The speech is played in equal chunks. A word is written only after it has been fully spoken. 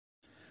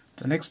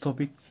The next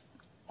topic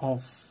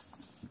of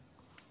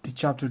the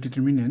chapter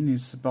Determinant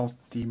is about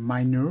the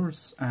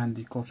minors and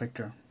the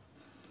cofactor.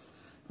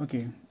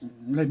 Okay,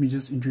 let me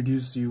just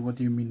introduce you what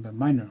do you mean by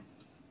minor.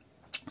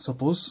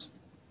 Suppose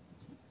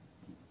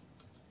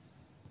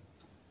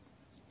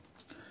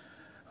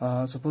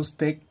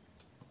take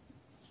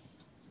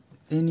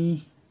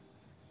any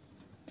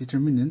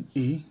determinant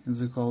A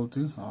is equal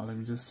to let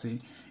me just say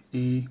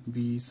A,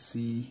 B,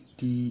 C,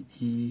 D,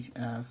 E,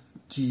 F,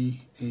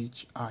 G,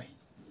 H, I.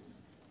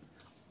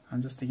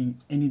 I'm just taking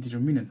any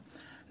determinant.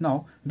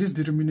 Now this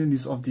determinant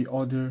is of the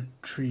order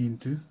 3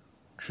 into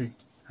 3.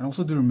 And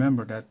also do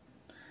remember that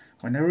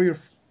whenever you're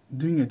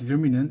doing a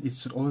determinant, it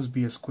should always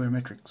be a square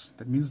matrix.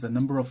 That means the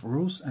number of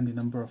rows and the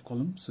number of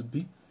columns should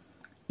be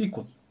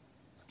equal.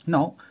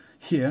 Now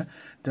here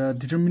the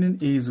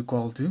determinant A is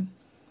equal to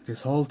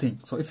this whole thing.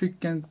 So if you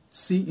can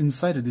see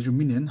inside the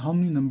determinant, how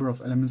many number of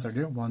elements are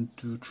there? 1,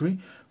 2, 3,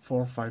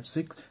 4, 5,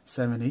 6,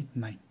 7, 8,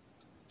 9.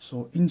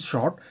 So in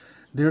short,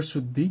 there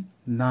should be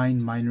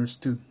 9 minus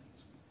 2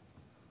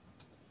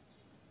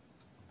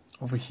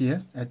 over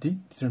here at the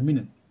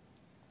determinant.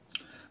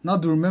 Now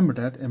do remember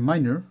that a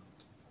minor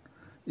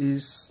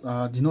is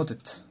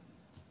denoted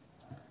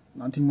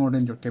nothing more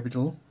than your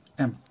capital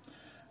M.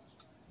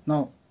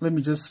 Now let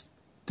me just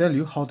tell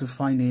you how to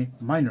find a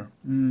minor.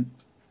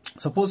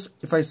 Suppose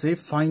if I say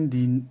find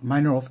the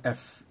minor of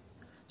F,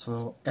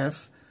 so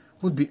F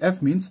would be,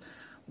 F means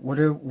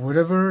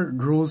whatever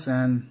rows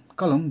and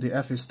column the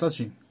F is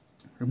touching,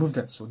 remove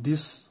that. So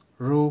this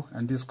row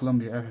and this column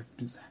the F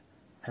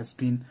has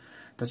been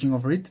touching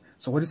over it.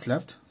 So what is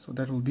left? So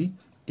that will be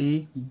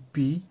A,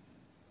 B,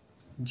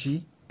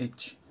 G,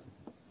 H.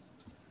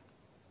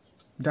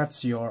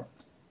 That's your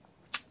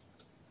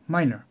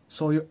minor.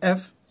 So your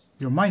F,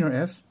 your minor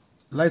F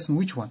lies in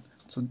which one?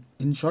 So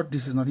in short,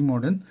 this is nothing more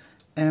than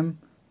M,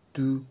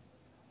 2,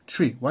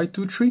 3. Why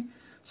 2, 3?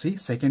 See,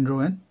 second row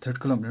and third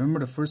column. Remember,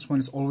 the first one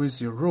is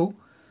always your row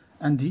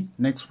and the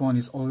next one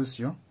is always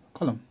your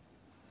column.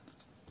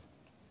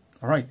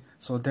 Alright,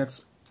 so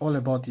that's all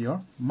about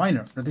your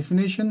minor. The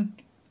definition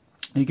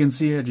you can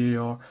see at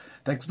your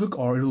textbook,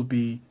 or it will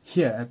be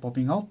here at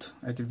popping out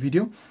at the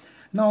video.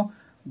 Now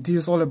this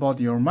is all about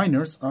your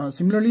minors.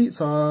 Similarly,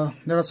 so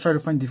let us try to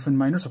find different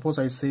minors. Suppose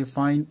I say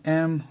find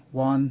M,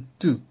 1,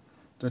 2.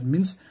 That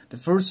means the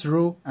first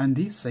row and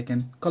the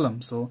second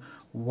column. So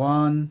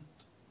 1,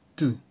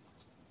 2.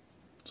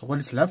 So what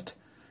is left?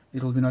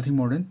 It will be nothing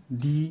more than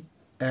D,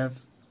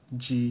 F,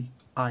 G,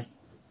 I.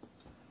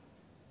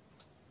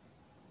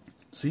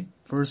 See,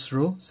 first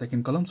row,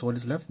 second column. So what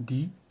is left?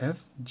 D,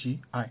 F, G,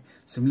 I.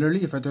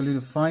 Similarly, if I tell you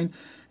to find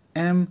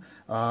M,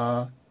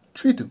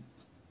 3, 2.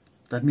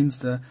 That means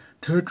the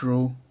third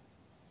row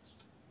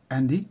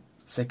and the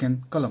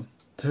second column.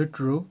 Third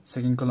row,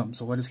 second column.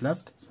 So what is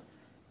left?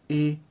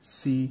 A,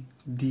 C,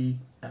 D,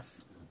 F.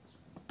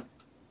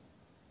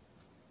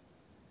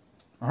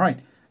 Alright,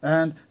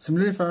 and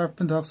similarly if I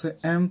happen to say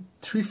M,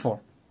 3, 4.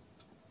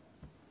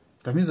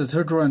 That means the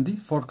third row and the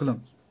fourth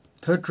column.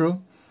 Third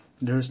row,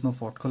 there is no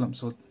fourth column.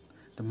 So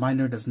the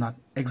minor does not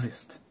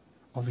exist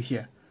over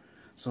here.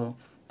 So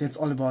that's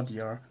all about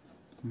your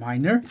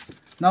minor.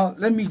 Now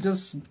let me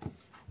just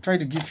try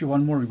to give you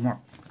one more remark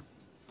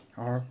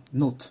or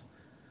note.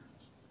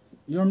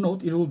 Your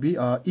note, it will be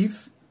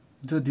if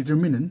the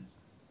determinant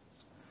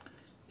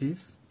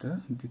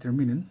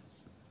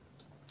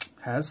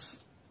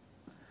has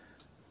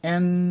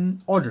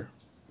an order,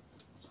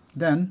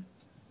 then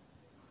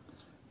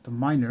the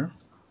minor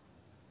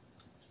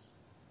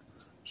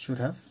should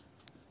have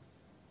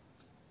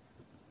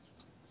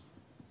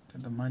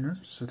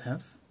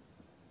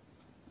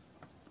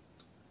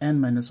n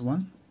minus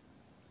 1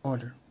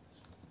 order.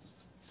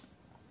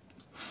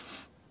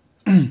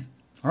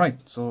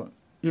 Alright, so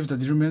if the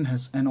determinant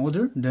has n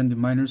order, then the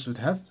minor should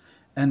have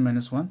n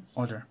minus 1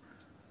 order.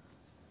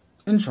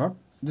 In short,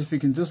 if we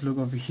can just look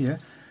over here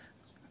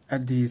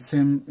at the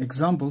same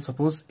example,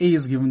 suppose A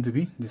is given to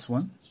be this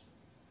one.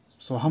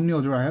 So how many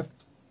order I have?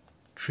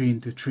 3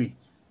 into 3.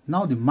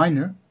 Now the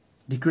minor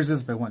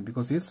decreases by 1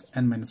 because it's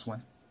n minus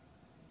 1.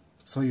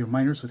 So your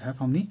minor should have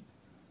how many?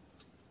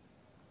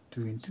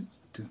 2 into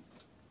 2.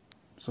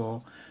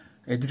 So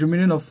a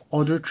determinant of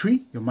order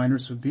 3, your minor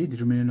should be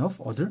determinant of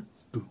order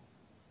 2.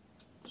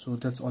 So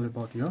that's all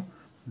about your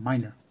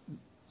minor.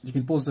 You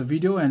can pause the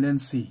video and then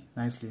see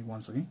nicely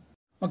once again.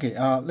 Okay,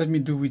 let me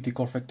do with the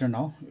cofactor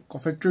now.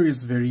 Cofactor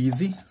is very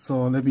easy.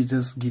 So let me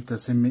just give the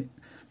same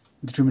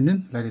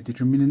determinant. Like the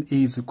determinant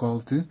A is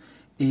equal to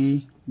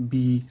A,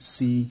 B,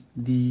 C,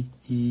 D,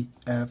 E,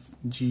 F,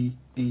 G,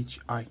 H,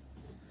 I.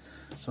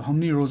 So how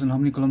many rows and how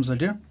many columns are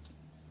there?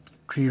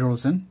 3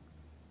 rows and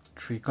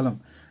 3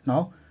 columns.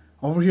 Now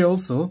over here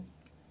also,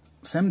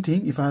 same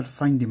thing. If I had to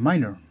find the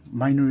minor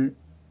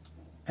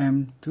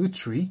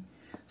M23.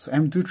 So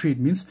M23, it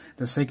means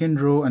the second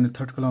row and the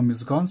third column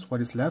is gone. So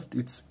what is left?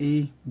 It's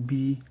A,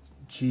 B,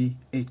 G,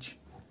 H.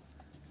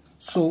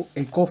 So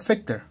a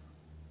cofactor,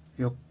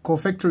 your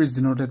cofactor is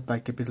denoted by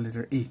capital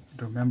letter A.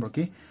 Remember,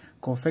 okay?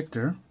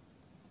 Cofactor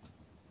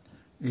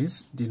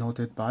is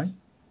denoted by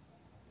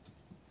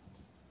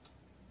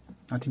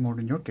nothing more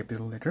than your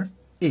capital letter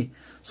A.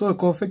 So a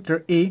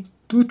cofactor A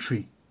 2,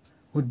 3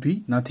 would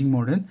be nothing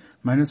more than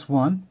minus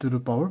 1 to the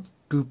power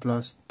 2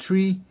 plus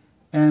 3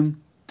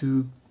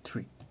 m2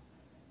 3.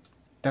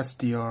 That's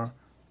your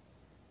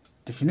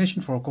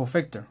definition for a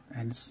cofactor,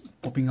 and it's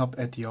popping up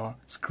at your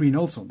screen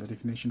also, the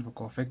definition for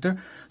cofactor.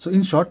 So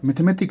in short,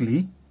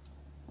 mathematically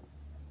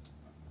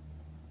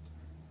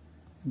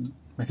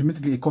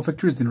a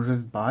cofactor is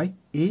denoted by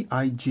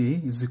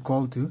aij is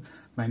equal to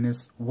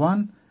minus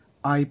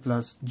 1I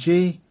plus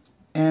j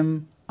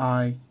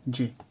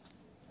mij.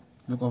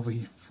 Look over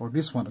here for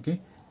this one, okay?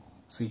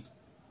 See,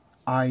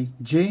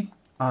 ij.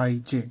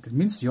 That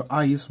means your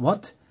I is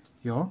what?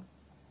 Your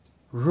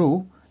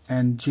row,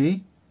 and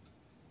j,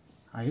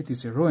 it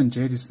is your row, and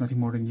j is nothing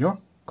more than your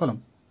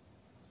column.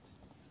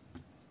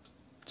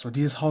 So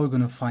this is how we're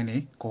going to find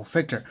a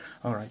cofactor.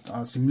 Alright,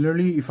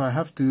 similarly, if I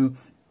have to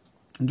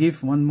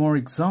give one more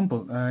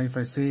example, if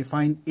I say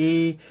find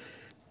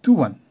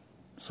A21,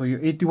 so your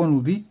A21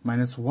 will be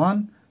minus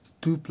 1,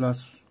 2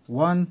 plus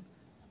 1,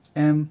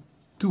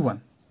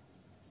 M21.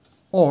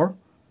 Or,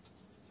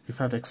 if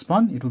I have to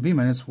expand, it will be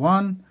minus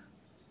 1,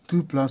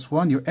 2 plus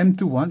 1, your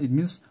M21, it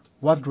means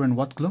what row and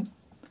what column?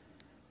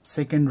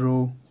 Second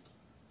row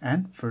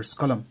and first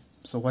column.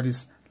 So what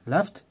is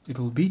left? It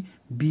will be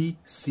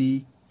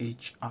BCHI.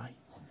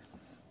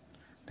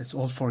 That's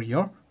all for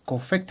your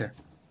cofactor.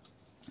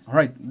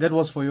 Alright, that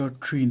was for your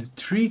 3 into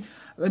 3.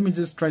 Let me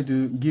just try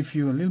to give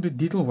you a little bit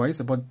detail wise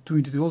about 2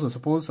 into 2 also.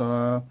 Suppose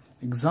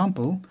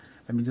example,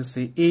 let me just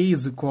say A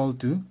is equal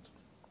to,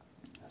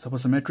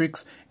 suppose a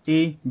matrix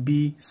A,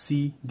 B,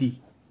 C, D.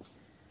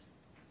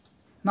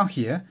 Now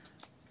here,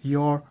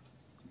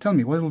 tell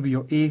me what will be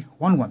your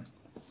A11.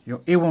 Your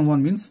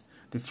A11 means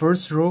the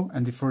first row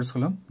and the first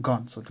column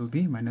gone. So it will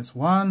be minus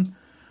 1,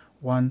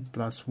 1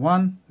 plus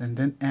 1, and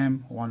then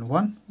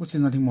M11, which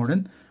is nothing more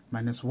than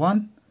minus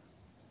 1,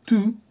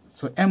 2.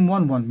 So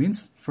M11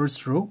 means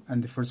first row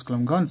and the first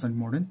column gone, is nothing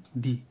more than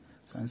D.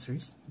 So answer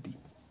is D.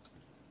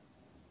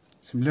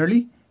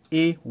 Similarly,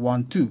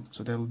 A12,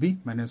 so that will be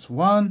minus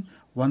 1,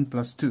 1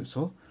 plus 2.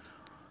 So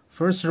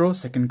first row,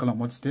 second column,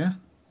 what's there?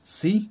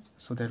 C.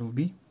 So that will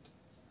be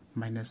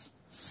minus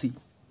C.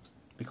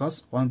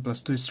 Because 1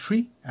 plus 2 is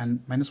 3,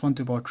 and minus 1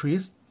 to the power 3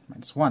 is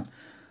minus 1.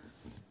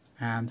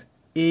 And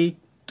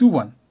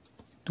A21.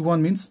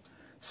 21 means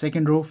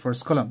second row,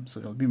 first column. So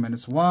it will be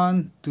minus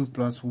 1, 2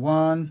 plus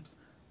 1,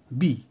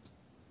 B.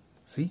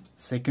 See,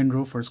 second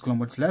row, first column,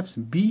 what's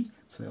left? B.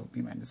 So that will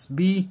be minus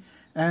B.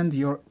 And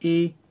your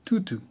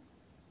A22.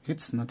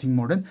 It's nothing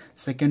more than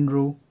second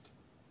row,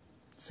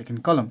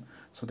 second column.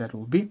 So that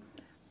will be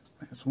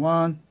minus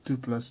 1, 2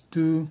 plus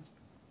 2,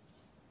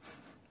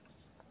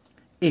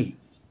 A.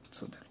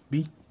 So that will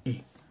be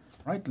A.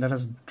 Right, let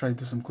us try to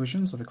do some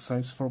questions of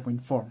exercise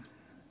 4.4.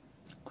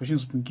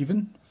 Questions have been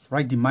given.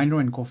 Write the minor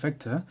and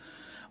cofactor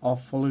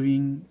of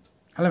following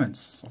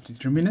elements of the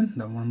determinant.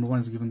 The number 1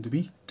 is given to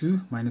be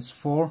 2 minus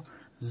 4,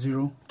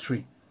 0,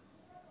 3.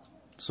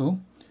 So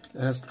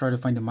let us try to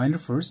find the minor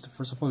first.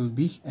 First of all, it will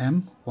be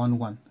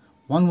M11.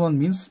 11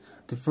 means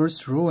the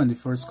first row and the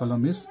first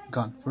column is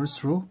gone.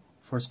 First row,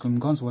 first column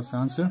gone. So what's the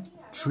answer?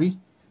 3.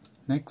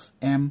 Next,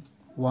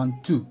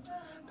 M12.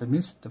 That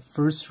means the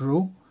first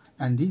row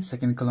and the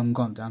second column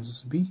gone. The answer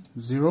should be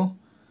 0.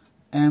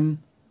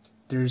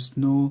 There is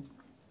no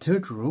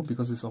third row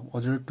because it's of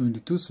order 2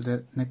 into 2. So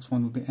that next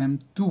one will be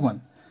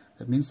M21.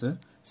 That means the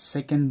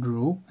second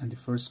row and the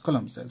first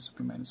column. So that should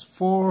be minus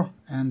 4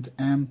 and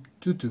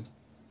M22.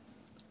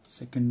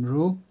 Second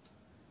row,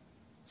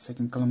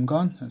 second column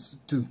gone. That's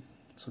 2.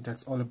 So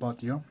that's all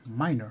about your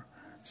minor.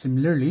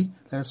 Similarly,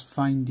 let us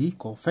find the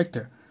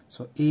cofactor.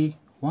 So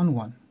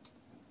A11,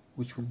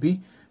 which will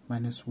be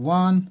minus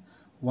 1,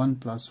 1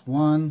 plus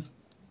 1,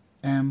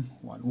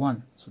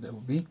 M11. So that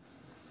will be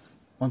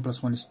 1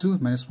 plus 1 is 2,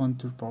 minus 1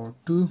 to the power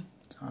 2.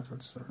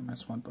 Sorry,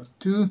 minus 1 power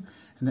 2.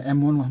 And the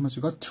M11, how much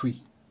you got?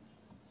 3.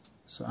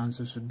 So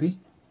answer should be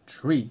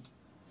 3.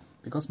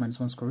 Because minus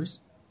 1 square is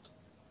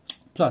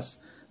plus.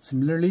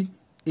 Similarly,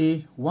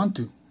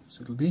 A12.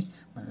 So it will be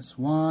minus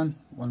 1,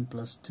 1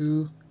 plus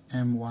 2,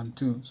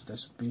 M12. So that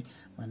should be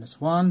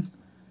minus 1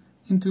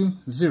 into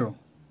 0.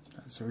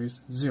 The answer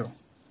is 0.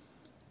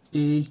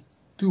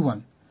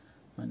 A21.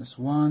 Minus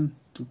 1,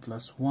 2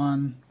 plus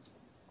 1,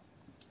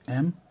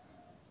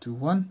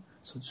 M21.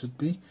 So it should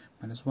be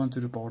minus 1 to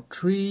the power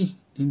 3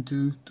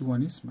 into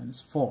 21 is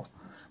minus 4.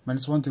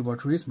 Minus 1 to the power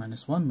 3 is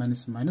minus 1.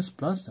 Minus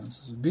plus. The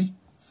answer should be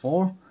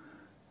 4.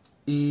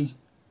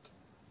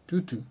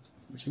 A22.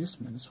 Which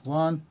is minus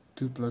 1,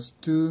 2 plus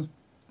 2,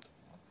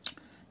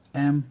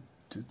 M22.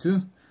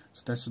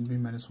 So that should be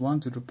minus 1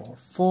 to the power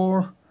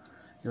 4.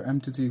 Your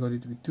M22, you got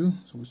it to be 2,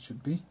 so it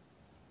should be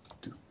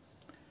 2.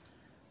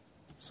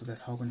 So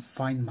that's how we can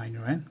find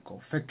minor and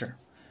cofactor.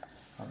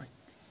 Alright,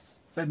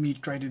 let me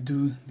try to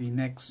do the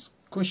next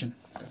question.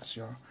 That's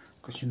your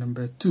question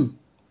number 2.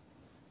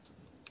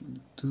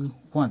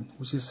 1,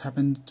 which is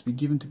happened to be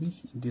given to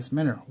me in this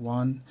manner: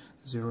 1,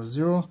 0,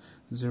 0,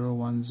 0,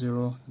 1,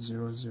 0,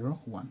 0, 0,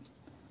 1.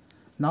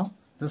 Now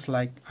just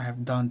like I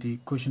have done the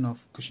question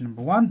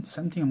number 1.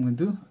 Same thing I'm going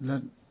to do.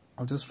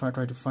 I'll just try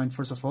to find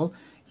first of all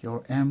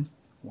your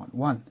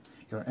M11.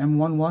 Your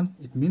M11,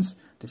 it means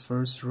the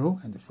first row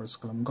and the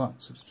first column gone.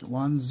 So it's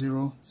 1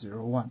 0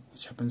 0 1,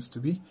 which happens to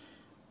be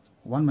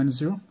 1 minus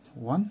 0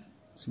 1.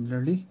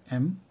 Similarly,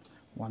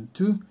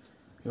 M12,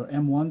 your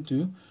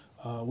M12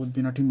 would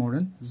be nothing more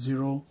than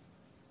 0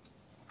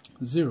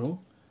 0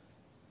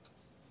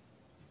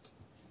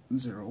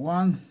 0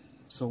 1.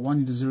 So 1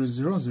 into 0 is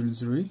 0, 0 is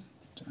 0.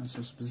 The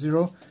answer is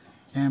 0.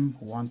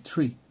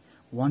 M13.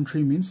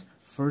 13 means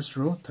first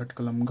row, third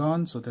column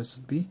gone. So that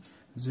should be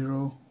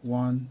 0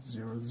 1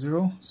 0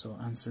 0. So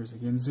answer is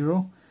again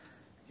 0.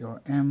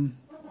 Your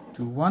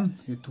M21.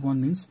 Your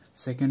 21 means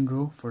second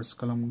row, first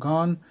column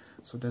gone.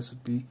 So that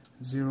should be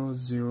 0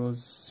 0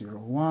 0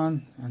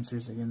 1. Answer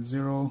is again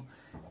 0.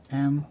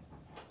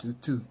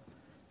 M22.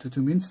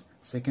 22 means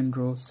second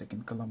row,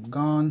 second column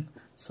gone.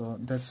 So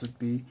that should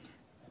be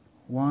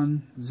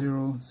 1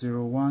 0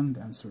 0 1.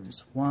 The answer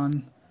is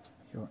 1.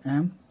 Your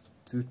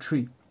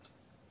M23.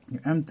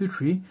 Your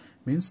M23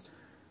 means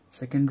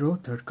second row,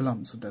 third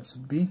column. So that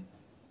should be,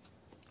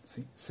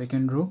 see,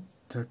 second row,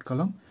 third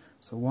column.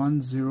 So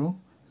 1 0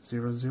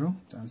 0 0.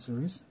 The answer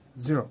is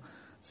 0.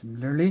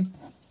 Similarly,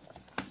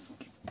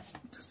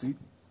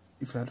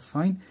 if I had to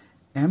find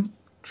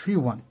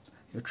M31,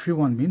 your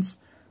 31 means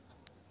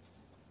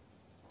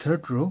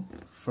third row,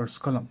 first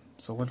column.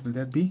 So what will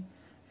that be?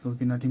 It will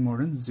be nothing more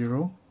than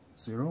 0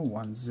 0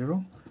 1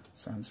 0.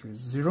 So answer is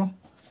 0.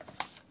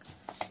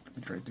 Let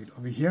me write it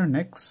over here.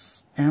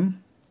 Next,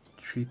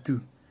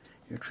 M32.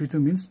 Your 32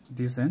 means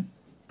this and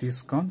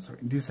this gone. Sorry,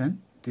 this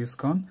and this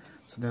gone.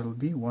 So that will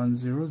be 1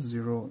 0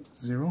 0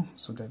 0.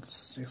 So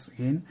that's just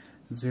again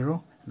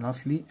 0.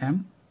 Lastly,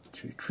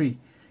 M33.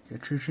 Your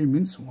 33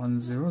 means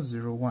 1 0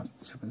 0 1,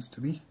 which happens to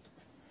be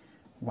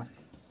 1.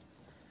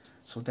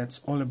 So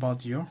that's all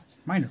about your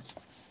minor.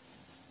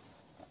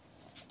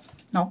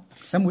 Now,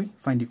 same way,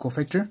 find the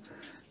cofactor.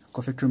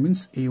 Cofactor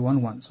means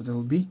A11. So that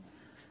will be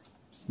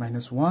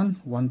minus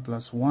 1, 1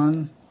 plus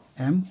 1,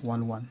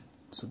 M11.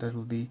 So that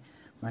will be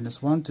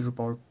minus 1 to the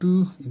power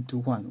 2 into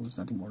 1, which is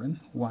nothing more than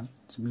 1.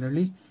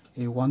 Similarly,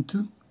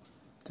 A12,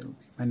 that will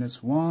be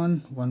minus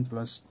 1, 1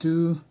 plus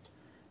 2,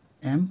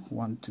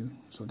 M12.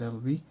 So that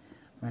will be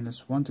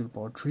minus 1 to the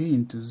power 3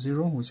 into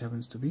 0, which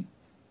happens to be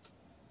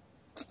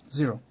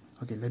 0.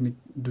 Okay, let me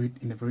do it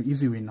in a very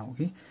easy way now.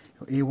 Okay,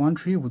 so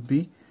A13 would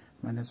be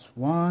minus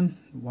 1,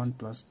 1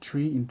 plus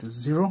 3 into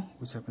 0,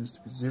 which happens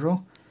to be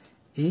 0.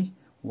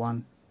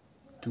 A121,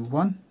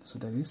 so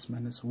that is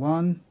minus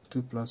 1,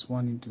 2 plus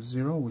 1 into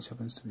 0, which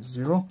happens to be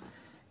 0.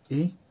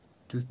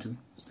 A22,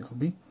 so that will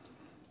be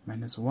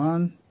minus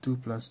 1, 2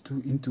 plus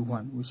 2 into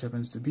 1, which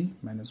happens to be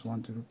minus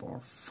 1 to the power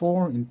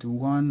 4 into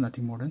 1,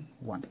 nothing more than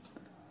 1.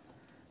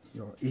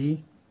 Your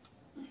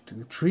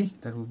A23,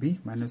 that will be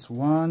minus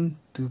 1,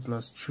 2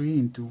 plus 3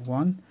 into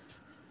 1,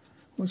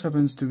 which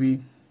happens to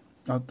be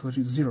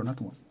 0, not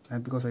 1.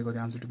 And because I got the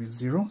answer to be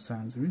 0, so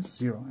answer is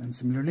 0. And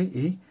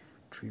similarly,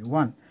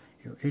 A31.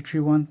 Your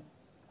A31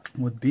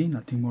 would be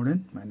nothing more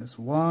than minus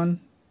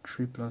 1,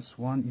 3 plus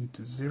 1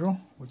 into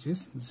 0, which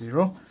is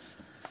 0.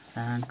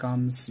 And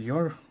comes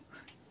your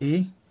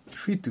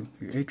A32.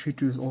 Your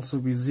A32 is also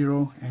be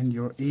 0, and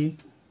your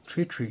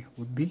A33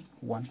 would be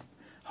 1.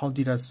 How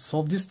did I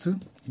solve this two?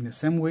 In the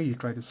same way you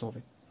try to solve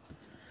it.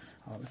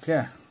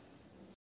 Okay.